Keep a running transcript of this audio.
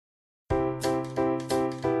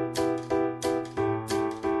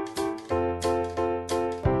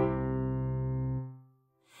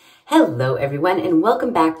Hello everyone and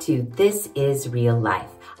welcome back to This Is Real Life.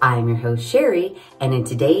 I'm your host Sheri, and in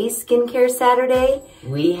today's Skincare Saturday,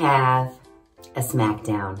 we have a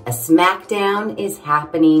Smackdown. A Smackdown is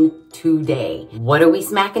happening today. What are we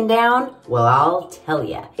smacking down? Well, I'll tell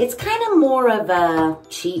you. It's kind of more of a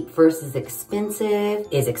cheap versus expensive.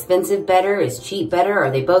 Is expensive better? Is cheap better? Are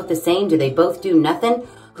they both the same? Do they both do nothing?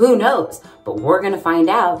 Who knows? But we're gonna find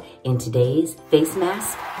out in today's face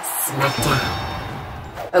mask Smackdown.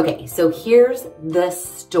 Okay, so here's the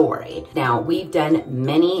story. Now, we've done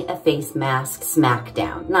many a face mask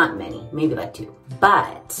Smackdown. Not many, maybe like 2.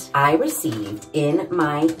 But I received in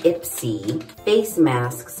my Ipsy face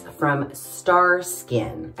masks from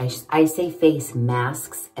StarSkin. I say face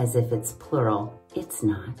masks as if it's plural. It's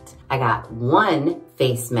not. I got one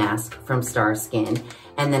face mask from StarSkin,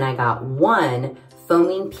 and then I got one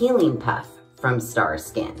foaming peeling puff from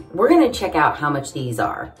StarSkin. We're gonna check out how much these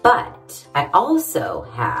are, but I also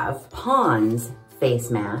have Pond's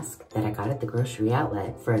face mask that I got at the grocery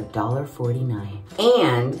outlet for $1.49.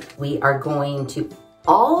 And we are going to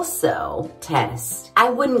also test, I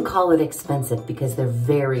wouldn't call it expensive because they're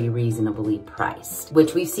very reasonably priced,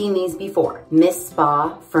 which we've seen these before. Miss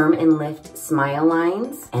Spa Firm and Lift Smile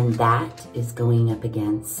Lines, and that is going up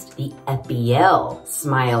against the EpiL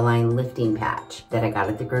Smile Line Lifting Patch that I got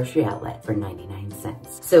at the grocery outlet for 99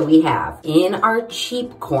 cents. So we have in our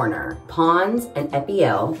cheap corner, Pond's and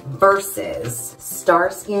EpiL versus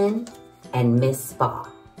StarSkin and Miss Spa.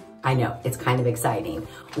 I know, it's kind of exciting.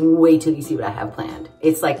 Wait till you see what I have planned.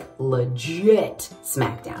 It's like legit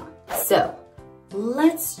Smackdown. So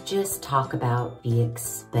let's just talk about the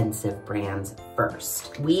expensive brands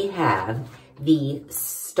first. We have the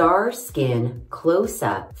StarSkin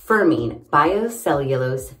Close-Up Firming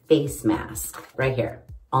Bio-Cellulose Face Mask right here.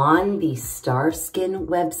 On the StarSkin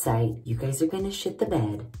website, you guys are gonna shit the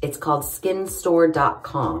bed. It's called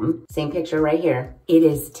skinstore.com. Same picture right here. It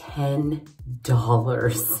is $10.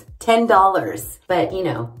 $10. But you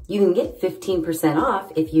know, you can get 15%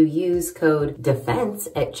 off if you use code DEFENSE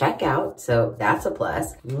at checkout, so that's a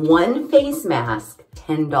plus. One face mask,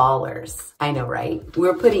 $10. I know, right?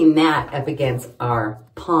 We're putting that up against our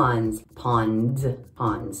Pond's,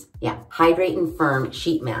 yeah, Hydrate and Firm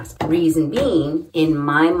Sheet Mask. Reason being, in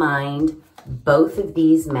my mind, both of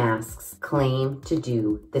these masks claim to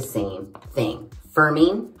do the same thing.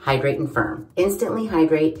 Firming, hydrate and firm. Instantly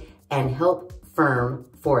hydrate and help firm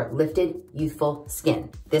for lifted, youthful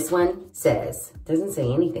skin. This one says, doesn't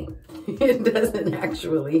say anything. It doesn't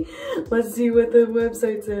actually. Let's see what the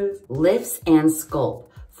website says. Lifts and sculpt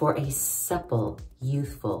for a supple,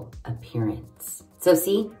 youthful appearance. So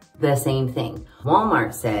see, the same thing.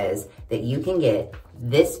 Walmart says that you can get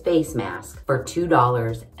this face mask for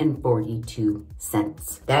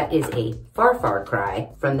 $2.42. That is a far cry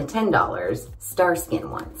from the $10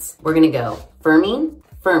 StarSkin ones. We're gonna go firming.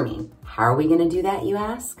 How are we gonna do that, you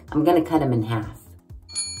ask? I'm gonna cut them in half.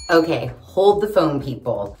 Okay, hold the phone,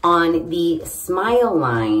 people. On the Smile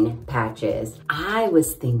Line patches, I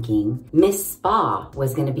was thinking Miss Spa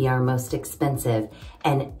was gonna be our most expensive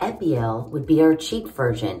and EpiL would be our cheap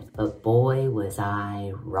version, but boy, was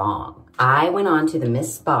I wrong. I went on to the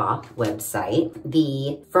Miss Spa website.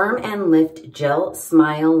 The Firm and Lift Gel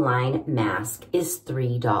Smile Line Mask is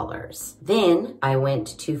 $3. Then I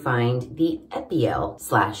went to find the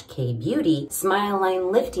EpiL/K-Beauty Smile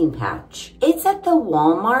Line Lifting Patch. It's at the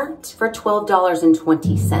Walmart for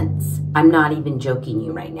 $12.20. I'm not even joking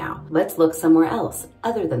you right now. Let's look somewhere else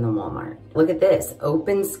other than the Walmart. Look at this,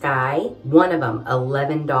 Open Sky, one of them,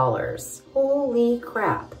 $11. Holy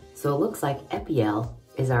crap. So it looks like EpiL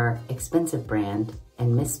is our expensive brand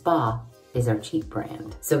and Miss Spa is our cheap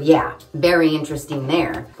brand. So yeah, very interesting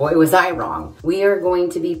there. Boy, was I wrong. We are going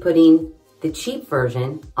to be putting the cheap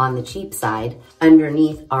version on the cheap side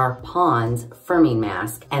underneath our Pond's firming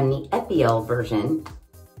mask and the EpiL version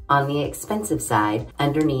on the expensive side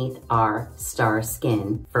underneath our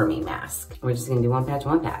StarSkin firming mask. We're just gonna do one patch.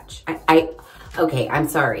 Okay, I'm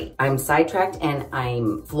sorry. I'm sidetracked and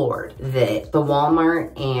I'm floored that the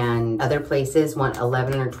Walmart and other places want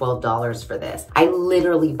 $11 or $12 for this. I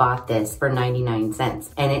literally bought this for 99 cents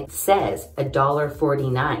and it says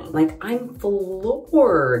 $1.49. Like, I'm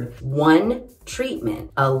floored. One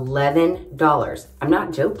treatment, $11. I'm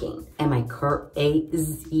not joking. Am I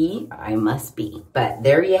crazy? I must be. But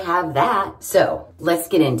there you have that. So let's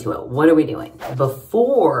get into it. What are we doing?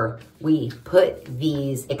 Before we put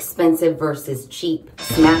these expensive versus cheap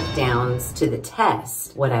Smackdowns to the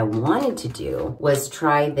test, what I wanted to do was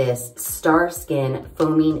try this StarSkin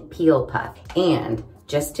Foaming Peel Puff. And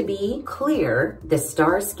just to be clear, the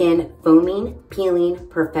StarSkin Foaming Peeling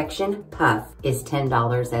Perfection Puff is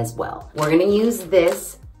 $10 as well. We're gonna use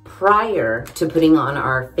this prior to putting on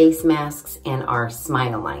our face masks and our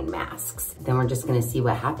Smile Line masks. Then we're just gonna see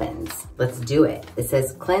what happens. Let's do it. It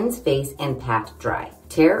says cleanse face and pat dry.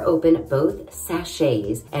 Tear open both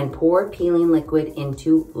sachets and pour peeling liquid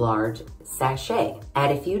into large sachet.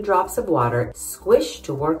 Add a few drops of water, squish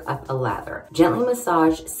to work up a lather. Gently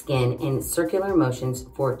massage skin in circular motions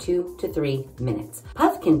for 2 to 3 minutes.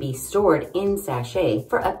 Puff can be stored in sachet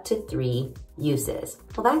for up to 3 uses.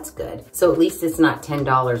 Well, that's good. So at least it's not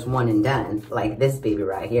 $10 one and done, like this baby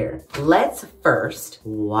right here. Let's first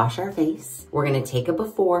wash our face. We're gonna take a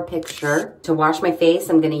before picture. To wash my face,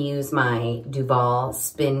 I'm gonna use my Duval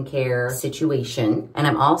Spin Care Situation. And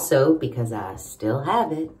I'm also, because I still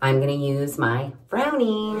have it, I'm gonna use my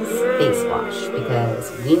Brownies face wash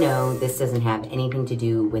because we know this doesn't have anything to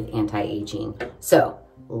do with anti-aging. So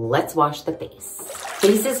let's wash the face.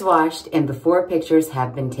 Face is washed and before pictures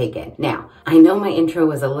have been taken. Now, I know my intro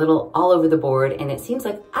was a little all over the board and it seems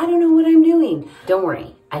like I don't know what I'm doing. Don't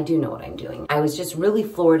worry, I do know what I'm doing. I was just really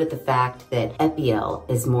floored at the fact that Epiel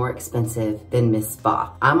is more expensive than Miss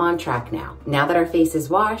Spa. I'm on track now. Now that our face is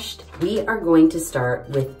washed, we are going to start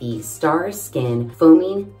with the StarSkin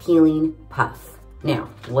Foaming Peeling Puff. Now,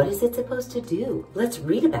 what is it supposed to do? Let's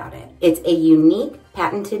read about it. It's a unique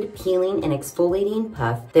patented peeling and exfoliating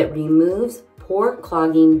puff that removes pore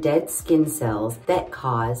clogging dead skin cells that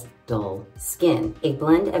cause dull skin. A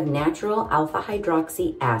blend of natural alpha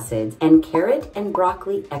hydroxy acids and carrot and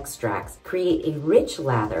broccoli extracts create a rich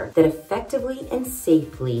lather that effectively and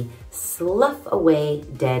safely slough away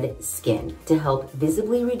dead skin to help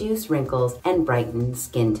visibly reduce wrinkles and brighten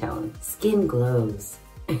skin tone. Skin glows.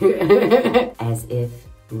 As if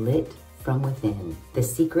lit from within. The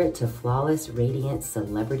secret to flawless, radiant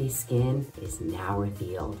celebrity skin is now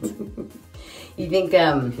revealed. You think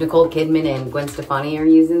Nicole Kidman and Gwen Stefani are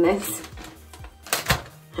using this?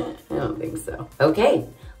 I don't think so. Okay,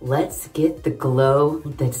 let's get the glow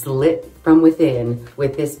that's lit from within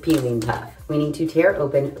with this peeling puff. We need to tear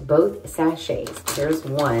open both sachets. There's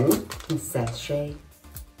one sachet.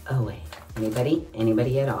 Oh wait.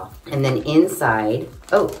 Anybody at all. And then inside,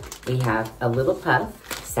 oh, we have a little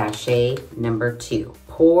puff, sachet number 2.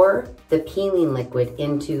 Pour the peeling liquid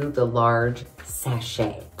into the large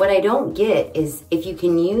sachet. What I don't get is if you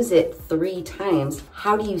can use it 3 times,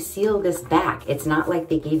 how do you seal this back? It's not like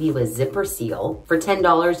they gave you a zipper seal. For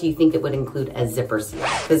 $10, you think it would include a zipper seal.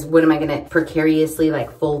 Because what am I gonna precariously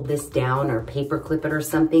like fold this down or paper clip it or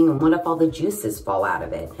something? And what if all the juices fall out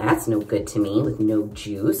of it? That's no good to me with no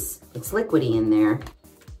juice. It's liquidy in there.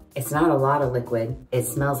 It's not a lot of liquid. It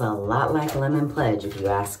smells a lot like Lemon Pledge if you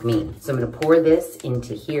ask me. So I'm gonna pour this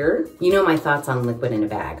into here. You know my thoughts on liquid in a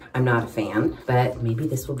bag. I'm not a fan, but maybe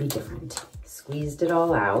this will be different. Squeezed it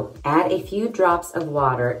all out. Add a few drops of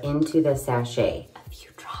water into the sachet. A few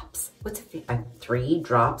drops. What's 3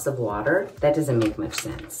 drops of water? That doesn't make much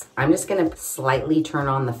sense. I'm just gonna slightly turn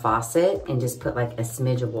on the faucet and just put like a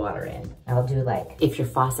smidge of water in. I'll do like, if your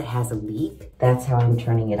faucet has a leak, that's how I'm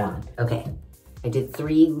turning it on. Okay. I did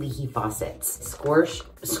 3 leaky faucets. Squish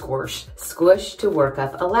to work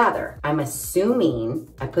up a lather. I'm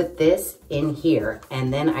assuming I put this in here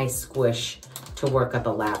and then I squish to work up a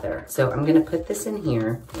lather. So I'm gonna put this in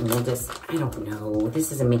here and we'll just, I don't know, this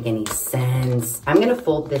doesn't make any sense. I'm gonna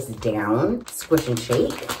fold this down, squish and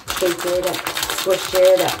shake it up, squish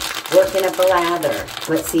it up, working up a lather.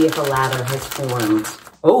 Let's see if a lather has formed.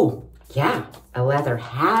 Oh, yeah, a lather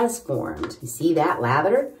has formed. You see that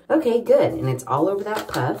lather? Okay, good. And it's all over that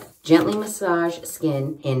puff. Gently massage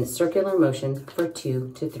skin in circular motion for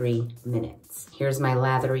 2 to 3 minutes. Here's my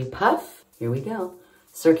lathery puff. Here we go.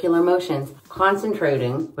 Circular motions.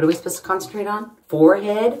 Concentrating. What are we supposed to concentrate on?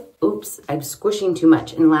 Forehead. Oops, I'm squishing too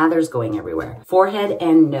much and lather's going everywhere. Forehead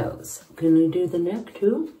and nose. Gonna do the neck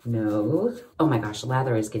too? Nose. Oh my gosh,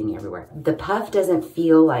 lather is getting everywhere. The puff doesn't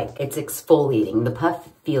feel like it's exfoliating. The puff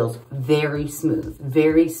feels very smooth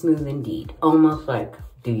indeed. Almost like,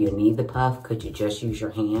 do you need the puff? Could you just use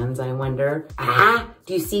your hands, I wonder? Ah,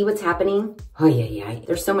 do you see what's happening? Oh yeah.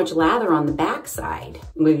 There's so much lather on the backside.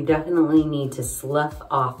 We definitely need to slough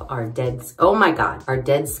off our dead, oh my God, our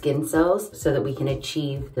dead skin cells so that we can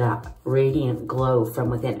achieve that radiant glow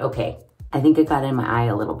from within. Okay, I think it got in my eye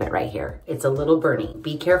a little bit right here. It's a little burny.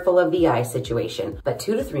 Be careful of the eye situation, but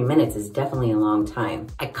 2 to 3 minutes is definitely a long time.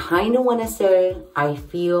 I kind of want to say I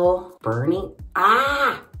feel burning.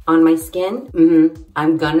 Ah! On my skin,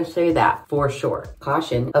 I'm gonna say that for sure.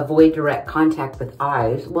 Caution, avoid direct contact with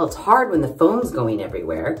eyes. Well, it's hard when the foam's going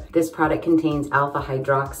everywhere. This product contains alpha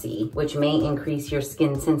hydroxy, which may increase your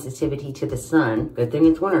skin sensitivity to the sun. Good thing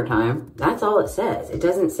it's wintertime. That's all it says. It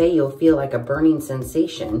doesn't say you'll feel like a burning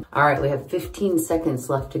sensation. All right, we have 15 seconds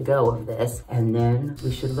left to go of this, and then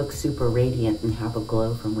we should look super radiant and have a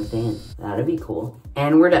glow from within. That'd be cool.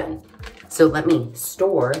 And we're done. So let me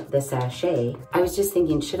store the sachet. I was just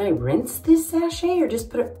thinking, should I rinse this sachet or just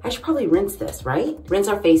put it, I should probably rinse this, right? Rinse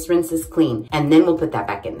our face, rinse this clean, and then we'll put that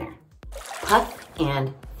back in there. Puff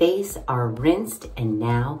and face are rinsed, and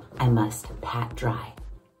now I must pat dry.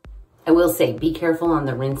 I will say, be careful on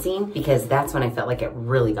the rinsing because that's when I felt like it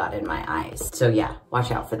really got in my eyes. So yeah,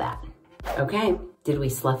 watch out for that. Okay. Did we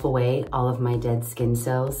slough away all of my dead skin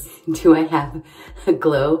cells? Do I have a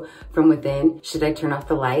glow from within? Should I turn off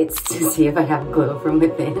the lights to see if I have glow from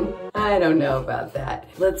within? I don't know about that.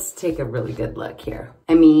 Let's take a really good look here.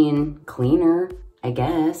 I mean, cleaner, I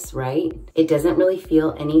guess, right? It doesn't really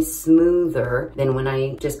feel any smoother than when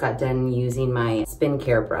I just got done using my Spin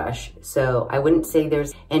Care brush. So I wouldn't say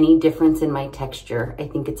there's any difference in my texture. I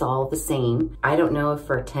think it's all the same. I don't know if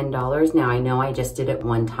for $10, now I know I just did it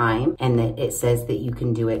one time and that it says that you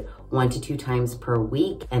can do it 1 to 2 times per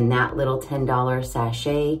week, and that little $10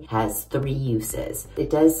 sachet has 3 uses.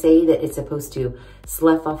 It does say that it's supposed to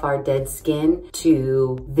slough off our dead skin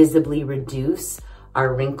to visibly reduce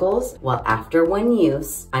our wrinkles. Well, after 1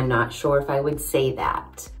 use, I'm not sure if I would say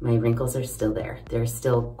that. My wrinkles are still there. They're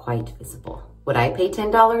still quite visible. Would I pay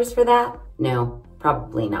 $10 for that? No,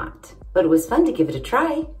 probably not. But it was fun to give it a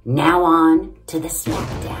try. Now on to the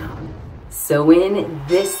Smackdown. So in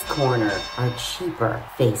this corner are cheaper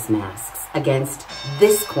face masks against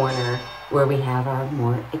this corner where we have our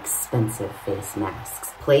more expensive face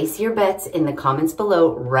masks. Place your bets in the comments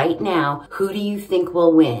below right now. Who do you think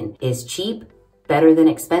will win? Is cheap better than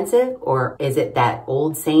expensive, or is it that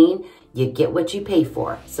old saying, you get what you pay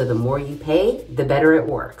for? So the more you pay, the better it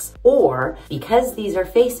works. Or because these are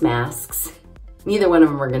face masks, neither one of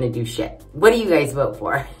them are gonna do shit. What do you guys vote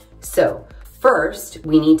for? So first,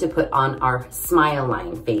 we need to put on our Smile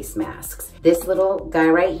Line face masks. This little guy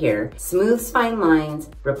right here smooths fine lines,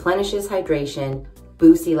 replenishes hydration,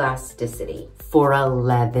 boosts elasticity for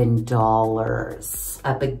 $11.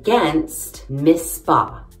 Up against Miss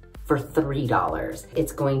Spa for $3.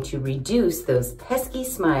 It's going to reduce those pesky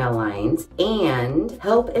smile lines and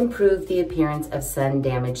help improve the appearance of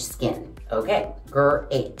sun-damaged skin. Okay,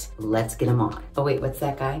 great. Let's get them on. Oh wait, what's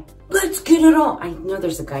that guy? Let's get it on. I know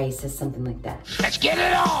there's a guy who says something like that. Let's get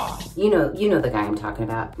it on. You know the guy I'm talking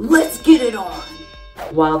about. Let's get it on.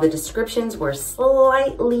 While the descriptions were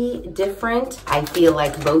slightly different, I feel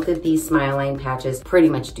like both of these Smile Line patches pretty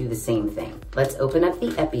much do the same thing. Let's open up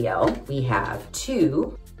the EpiL. We have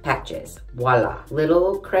 2 patches. Voila.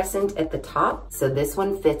 Little crescent at the top. So this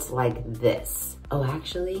one fits like this. Oh,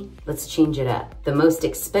 actually, let's change it up. The most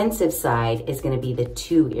expensive side is gonna be the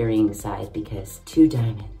 2 earring side because 2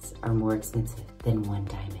 diamonds are more expensive than 1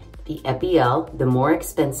 diamond. The EpiL, the more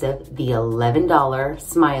expensive, the $11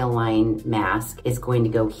 Smile Line mask is going to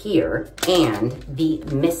go here, and the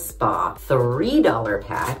Miss Spa $3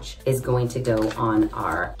 patch is going to go on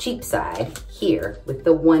our cheap side here with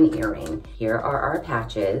the 1 earring. Here are our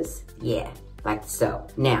patches. Yeah, like so.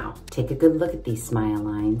 Now, take a good look at these smile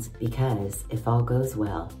lines because if all goes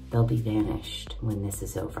well, they'll be vanished when this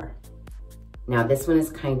is over. Now this one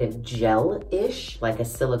is kind of gel-ish, like a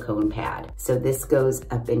silicone pad. So this goes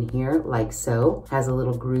up in here like so, has a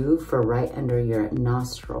little groove for right under your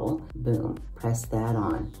nostril. Boom, press that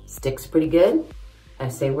on. Sticks pretty good. I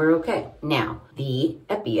say we're okay. Now, the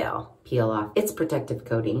EpiL, peel off its protective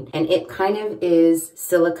coating, and it kind of is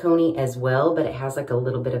silicone-y as well, but it has like a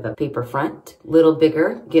little bit of a paper front, little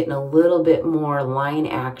bigger, getting a little bit more line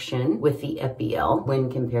action with the EpiL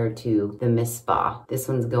when compared to the Miss Spa. This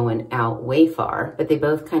one's going out way far, but they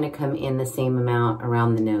both kind of come in the same amount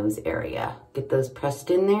around the nose area. Get those pressed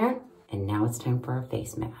in there. And now it's time for our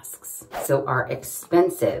face masks. So our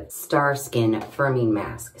expensive StarSkin firming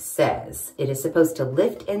mask says it is supposed to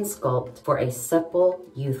lift and sculpt for a supple,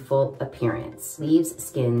 youthful appearance. Leaves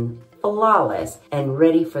skin flawless and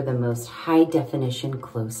ready for the most high definition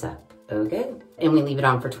close-up. Okay, and we leave it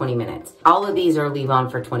on for 20 minutes. All of these are leave on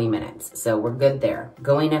for 20 minutes, so we're good there.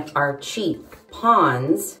 Going up our cheek,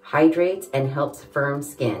 Pond's hydrates and helps firm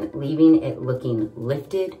skin, leaving it looking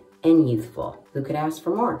lifted and youthful. Who could ask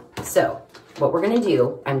for more? So what we're gonna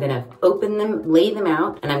do, I'm gonna open them, lay them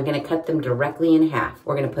out, and I'm gonna cut them directly in half.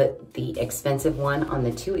 We're gonna put the expensive one on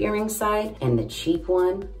the 2 earring side and the cheap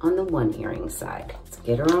one on the 1 earring side. Let's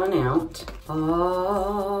get her on out.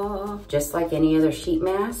 Oh, just like any other sheet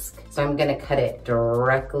mask. So I'm gonna cut it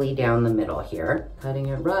directly down the middle here. Cutting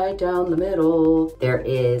it right down the middle. There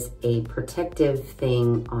is a protective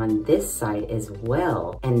thing on this side as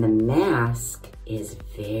well. And the mask is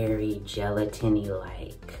very gelatiny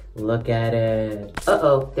like. Look at it.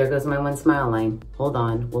 Uh-oh, there goes my one smile line. Hold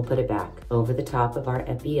on, we'll put it back. Over the top of our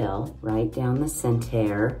EpiL, right down the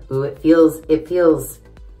center. Ooh, it feels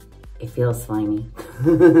slimy.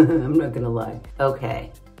 I'm not gonna lie.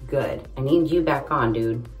 Okay, good. I need you back on,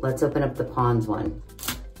 dude. Let's open up the Pond's one.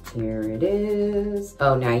 Here it is.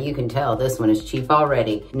 Oh, now you can tell this one is cheap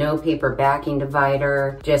already. No paper backing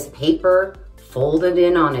divider, just paper folded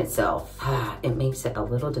in on itself. It makes it a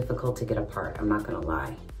little difficult to get apart, I'm not gonna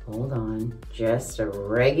lie. Hold on, just a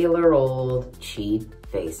regular old cheap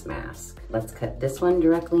face mask. Let's cut this one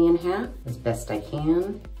directly in half as best I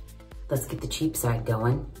can. Let's get the cheap side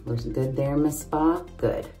going. Was it good there, Miss Spa?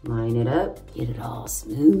 Good. Line it up, get it all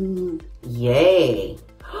smooth. Yay.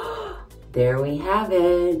 There we have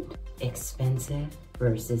it. Expensive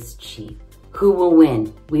versus cheap. Who will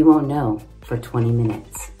win? We won't know for 20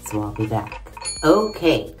 minutes, so I'll be back.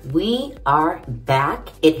 Okay, we are back.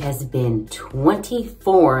 It has been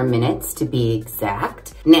 24 minutes to be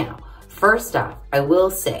exact. Now, first off, I will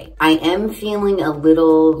say, I am feeling a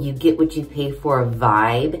little you get what you pay for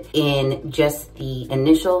vibe in just the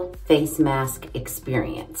initial face mask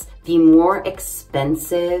experience. The more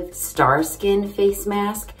expensive StarSkin face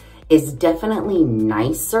mask is definitely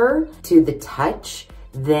nicer to the touch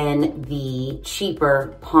than the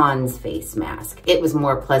cheaper Pond's face mask. It was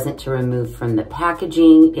more pleasant to remove from the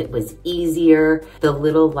packaging. It was easier. The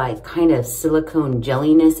little like kind of silicone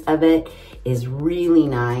jelliness of it is really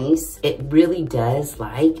nice. It really does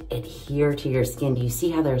like adhere to your skin. Do you see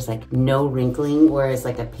how there's like no wrinkling, whereas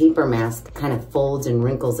like a paper mask kind of folds and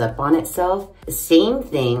wrinkles up on itself? The same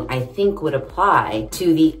thing I think would apply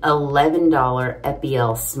to the $11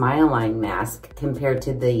 EpiL Smile Line mask compared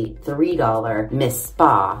to the $3 Miss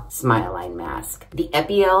Spa Smile Line mask. The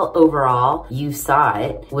EpiL overall, you saw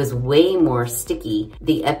it, was way more sticky.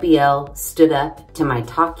 The EpiL stood up to my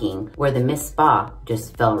talking where the Miss Spa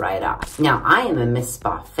just fell right off. Now, I am a Miss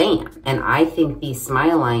Spa fan, and I think these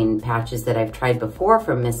Smile Line patches that I've tried before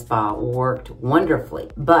from Miss Spa worked wonderfully.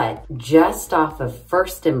 But just off of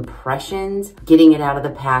first impressions, getting it out of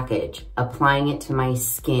the package, applying it to my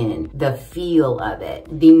skin, the feel of it,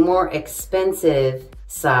 the more expensive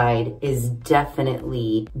side is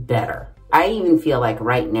definitely better. I even feel like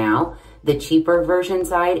right now, the cheaper version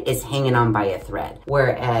side is hanging on by a thread.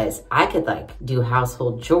 Whereas I could like do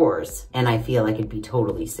household chores and I feel like it'd be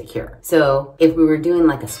totally secure. So if we were doing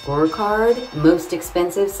like a scorecard, most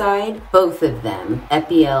expensive side, both of them,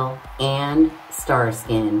 EpiL and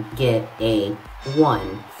StarSkin, get a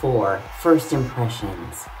 1 for first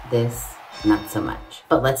impressions. This, not so much.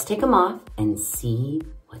 But let's take them off and see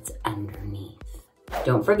what's underneath.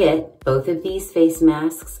 Don't forget, both of these face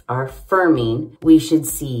masks are firming. We should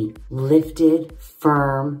see lifted,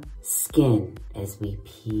 firm skin as we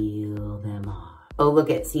peel them off. Oh, look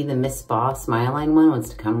at, see the Miss Spa Smile Line one wants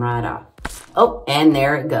to come right off. Oh, and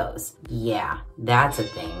there it goes. Yeah, that's a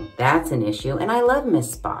thing. That's an issue. And I love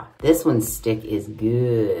Miss Spa. This one's stick is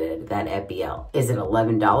good, that EpiL. Is it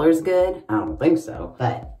 $11 good? I don't think so,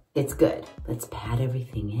 but it's good. Let's pat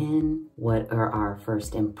everything in. What are our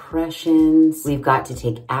first impressions? We've got to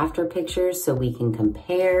take after pictures so we can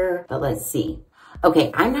compare, but let's see.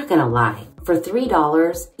 Okay, I'm not gonna lie. For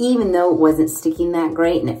 $3, even though it wasn't sticking that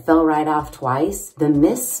great and it fell right off twice, the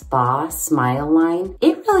Miss Spa Smile Line,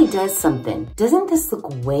 it really does something. Doesn't this look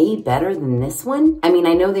way better than this one? I mean,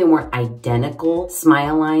 I know they weren't identical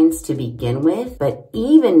smile lines to begin with, but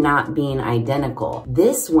even not being identical,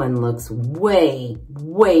 this one looks way,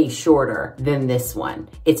 way shorter than this one.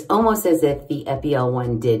 It's almost as if the EpiL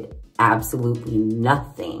one did absolutely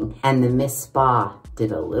nothing and the Miss Spa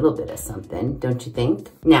did a little bit of something, don't you think?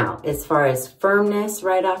 Now, as far as firmness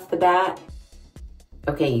right off the bat,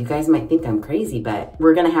 okay, you guys might think I'm crazy, but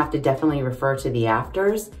we're gonna have to definitely refer to the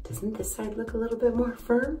afters. Doesn't this side look a little bit more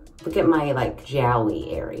firm? Look at my like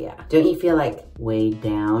jowly area. Don't you feel like way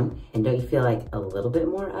down? And don't you feel like a little bit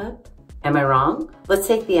more up? Am I wrong? Let's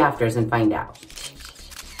take the afters and find out.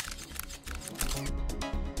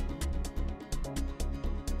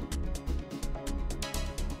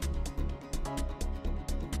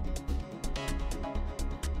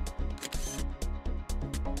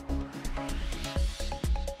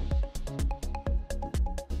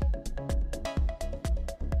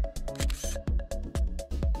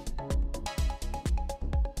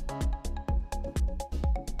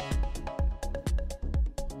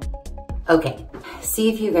 Okay, see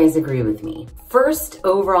if you guys agree with me. First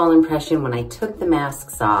overall impression when I took the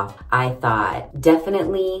masks off, I thought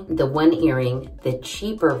definitely the one earring, the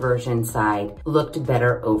cheaper version side, looked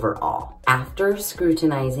better overall. After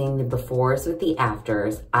scrutinizing the befores with the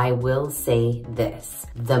afters, I will say this.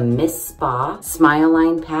 The Miss Spa Smile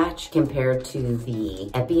Line patch compared to the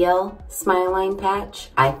Epiel Smile Line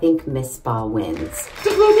patch, I think Miss Spa wins.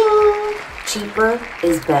 Cheaper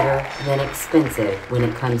is better than expensive when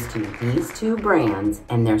it comes to these two brands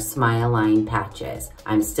and their Smile Line patches.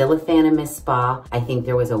 I'm still a fan of Miss Spa. I think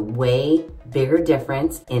there was a way bigger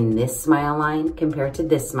difference in this Smile Line compared to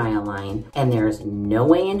this Smile Line, and there's no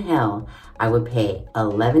way in hell I would pay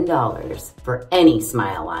 $11 for any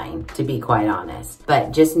Smile Line, to be quite honest.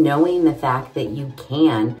 But just knowing the fact that you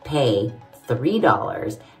can pay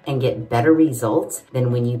 $3 and get better results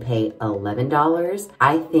than when you pay $11,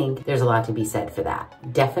 I think there's a lot to be said for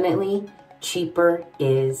that. Definitely cheaper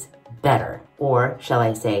is better, or shall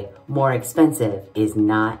I say more expensive is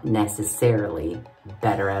not necessarily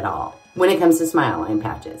better at all when it comes to Smile Line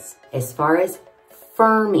patches. As far as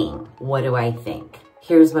firming, what do I think?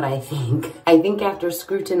 Here's what I think. I think after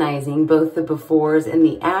scrutinizing both the befores and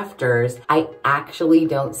the afters, I actually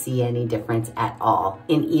don't see any difference at all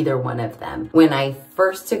in either one of them. When I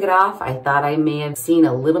first took it off, I thought I may have seen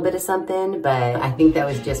a little bit of something, but I think that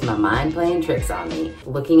was just my mind playing tricks on me.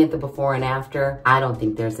 Looking at the before and after, I don't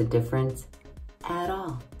think there's a difference at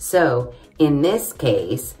all. So in this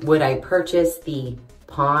case, would I purchase the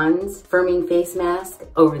Pond's firming face mask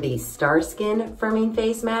over the StarSkin firming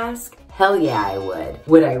face mask? Hell yeah, I would.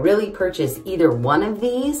 Would I really purchase either one of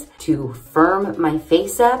these to firm my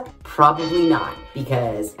face up? Probably not,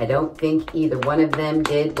 because I don't think either one of them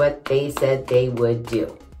did what they said they would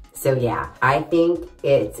do. So yeah, I think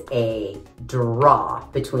it's a draw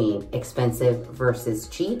between expensive versus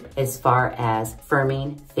cheap as far as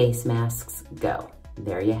firming face masks go.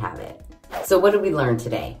 There you have it. So what did we learn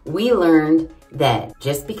today? We learned that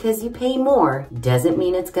just because you pay more doesn't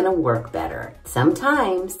mean it's gonna work better.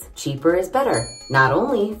 Sometimes cheaper is better, not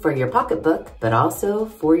only for your pocketbook, but also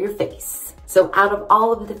for your face. So out of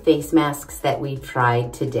all of the face masks that we've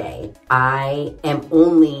tried today, I am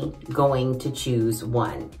only going to choose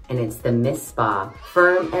one, and it's the Miss Spa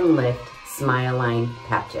Firm and Lift Smile Line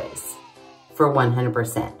Patches for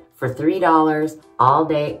 100%. For $3 all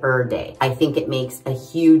day, day. I think it makes a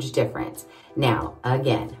huge difference. Now,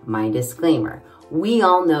 again, my disclaimer, we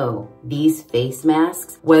all know these face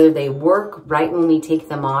masks, whether they work right when we take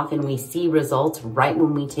them off and we see results right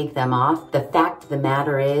when we take them off, the fact of the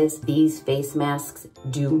matter is these face masks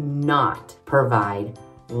do not provide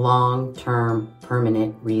long-term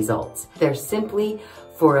permanent results. They're simply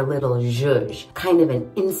for a little zhuzh, kind of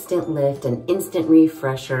an instant lift, an instant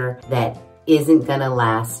refresher that isn't gonna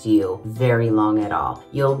last you very long at all.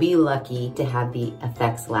 You'll be lucky to have the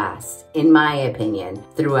effects last, in my opinion,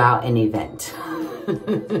 throughout an event.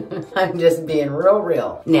 I'm just being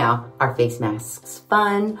real. Now, are face masks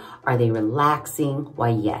fun? Are they relaxing? Why,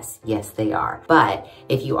 yes, they are. But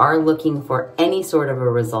if you are looking for any sort of a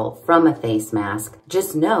result from a face mask,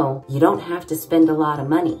 just know you don't have to spend a lot of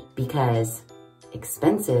money, because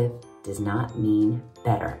expensive does not mean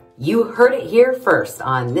better. You heard it here first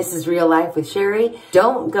on This is Real Life with Sheri.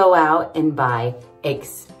 Don't go out and buy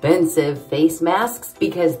expensive face masks,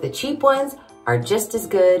 because the cheap ones are just as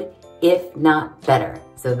good, if not better.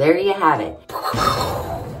 So there you have it.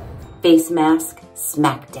 Face mask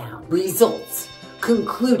Smackdown. Results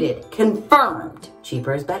concluded, confirmed.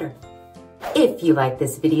 Cheaper is better. If you like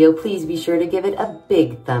this video, please be sure to give it a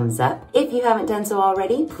big thumbs up. If you haven't done so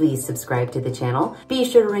already, please subscribe to the channel. Be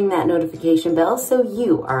sure to ring that notification bell so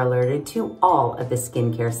you are alerted to all of the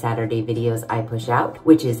Skincare Saturday videos I push out,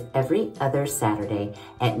 which is every other Saturday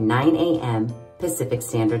at 9 a.m. Pacific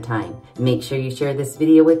Standard Time. Make sure you share this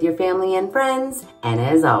video with your family and friends. And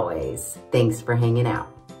as always, thanks for hanging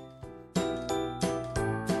out.